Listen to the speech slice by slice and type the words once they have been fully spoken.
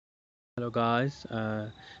Hello guys,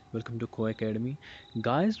 welcome to Co Academy.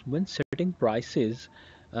 Guys, when setting prices,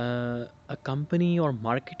 a company or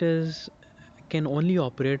marketers can only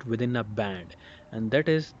operate within a band, and that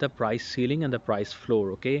is the price ceiling and the price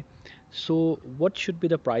floor. Okay, so what should be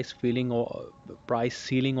the price ceiling, or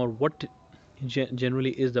what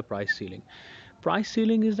generally is the price ceiling? Price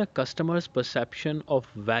ceiling is the customer's perception of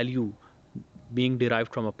value being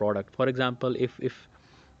derived from a product. For example, if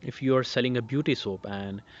you are selling a beauty soap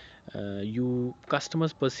and you a customer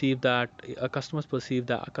perceives that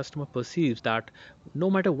no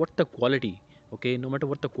matter what the quality, okay, no matter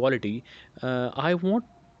what the quality, I won't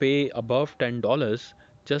pay above $10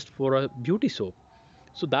 just for a beauty soap.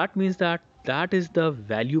 So that means that is the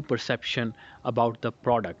value perception about the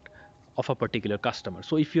product of a particular customer.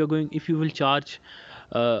 So if you will charge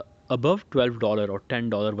above $12 or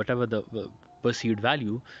 $10, whatever the perceived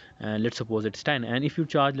value, and let's suppose it's 10, and if you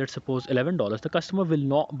charge, let's suppose, $11, the customer will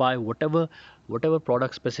not buy whatever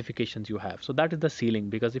product specifications you have. So that is the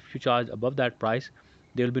ceiling, because if you charge above that price,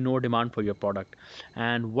 there will be no demand for your product.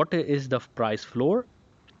 And what is the price floor?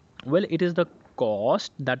 Well, it is the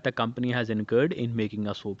cost that the company has incurred in making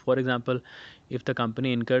a soap. For example, if the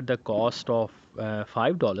company incurred the cost of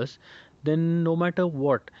 $5, then no matter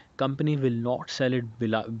what, company will not sell it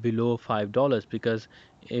below $5, because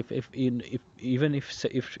if even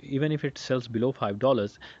if it sells below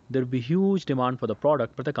 $5, there will be huge demand for the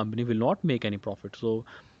product, but the company will not make any profit. So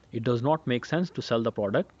it does not make sense to sell the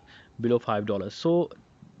product below $5. So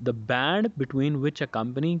the band between which a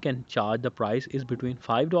company can charge the price is between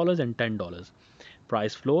 $5 and $10,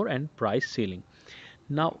 price floor and price ceiling.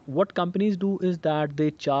 Now, what companies do is that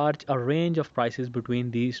they charge a range of prices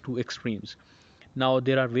between these two extremes. Now,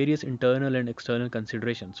 there are various internal and external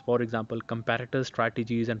considerations. For example, comparator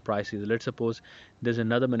strategies and prices. Let's suppose there's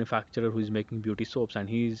another manufacturer who is making beauty soaps, and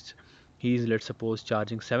he's, let's suppose,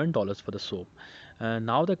 charging $7 for the soap.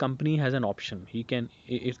 Now the company has an option.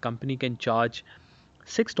 Company can charge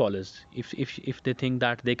 $6 if they think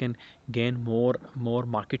that they can gain more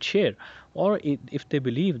market share, or if they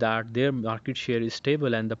believe that their market share is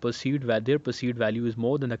stable and their perceived value is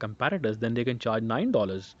more than the competitors, then they can charge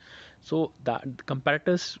 $9. So that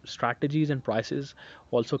competitors strategies and prices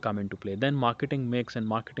also come into play. Then marketing mix and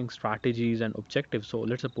marketing strategies and objectives. So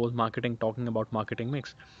let's suppose talking about marketing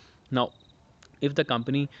mix. Now, if the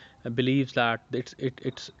company believes that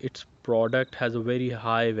its product has a very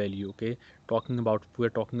high value, okay, we're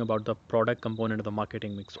talking about the product component of the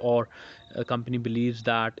marketing mix, or a company believes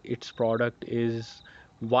that its product is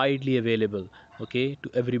widely available, okay, to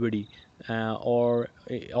everybody, or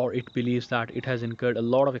it believes that it has incurred a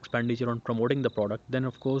lot of expenditure on promoting the product, then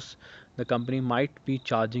of course the company might be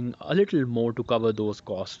charging a little more to cover those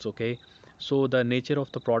costs, okay. So the nature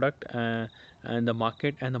of the product, and the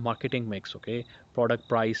market and the marketing mix, okay, product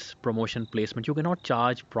price, promotion, placement, you cannot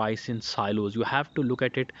charge price in silos. You have to look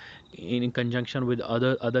at it in conjunction with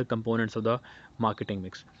other components of the marketing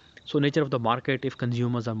mix. So nature of the market, if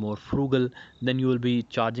consumers are more frugal, then you will be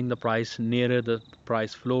charging the price nearer the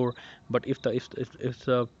price floor. But if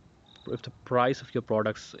the price of your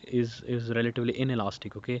products is relatively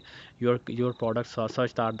inelastic, okay, your products are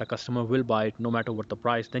such that the customer will buy it no matter what the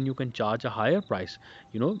price, then you can charge a higher price,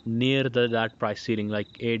 near that price ceiling, like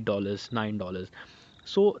 $8, $9.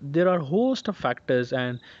 So there are a host of factors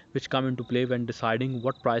and which come into play when deciding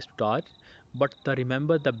what price to charge. But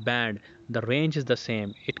remember, the range is the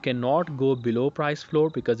same. It cannot go below price floor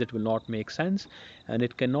because it will not make sense, and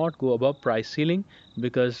it cannot go above price ceiling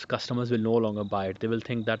because customers will no longer buy it. They will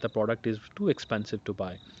think that the product is too expensive to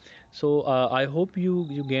buy. So I hope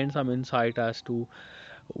you gained some insight as to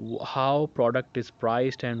how product is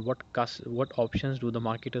priced, and what options do the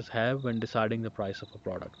marketers have when deciding the price of a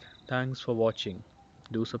product. Thanks for watching.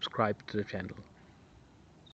 Do subscribe to the channel.